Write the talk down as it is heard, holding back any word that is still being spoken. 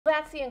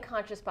that's the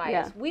unconscious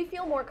bias. Yeah. We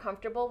feel more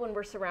comfortable when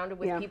we're surrounded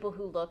with Yeah. people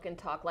who look and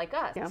talk like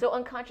us. Yeah. So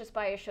unconscious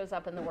bias shows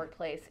up in the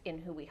workplace in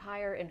who we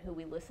hire, in who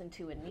we listen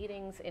to in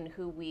meetings, in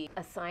who we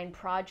assign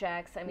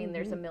projects. I mean,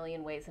 there's a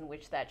million ways in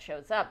which that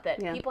shows up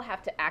that Yeah. people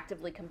have to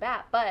actively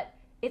combat, but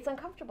it's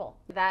uncomfortable.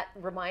 That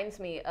reminds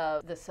me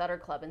of the Sutter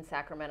Club in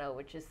Sacramento,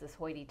 which is this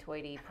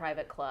hoity-toity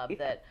private club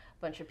that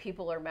a bunch of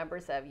people are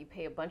members of. You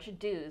pay a bunch of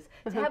dues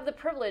to have the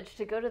privilege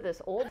to go to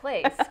this old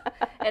place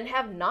and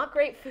have not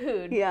great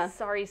food. Yeah.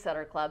 Sorry,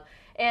 Sutter Club.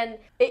 And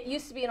it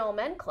used to be an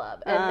all-men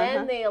club, and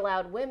then they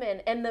allowed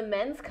women, and the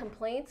men's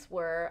complaints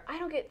were, I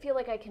don't feel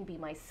like I can be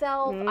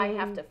myself, I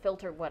have to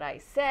filter what I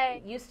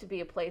say. It used to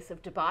be a place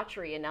of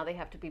debauchery, and now they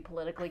have to be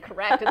politically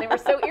correct, and they were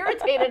so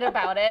irritated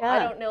about it. Yeah. I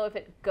don't know if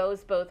it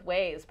goes both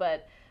ways,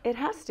 but it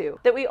has to.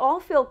 That we all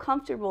feel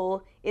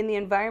comfortable in the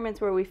environments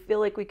where we feel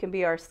like we can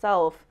be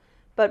ourselves,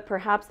 but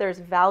perhaps there's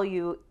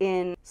value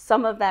in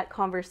some of that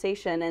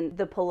conversation and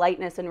the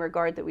politeness and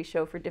regard that we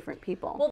show for different people. Well,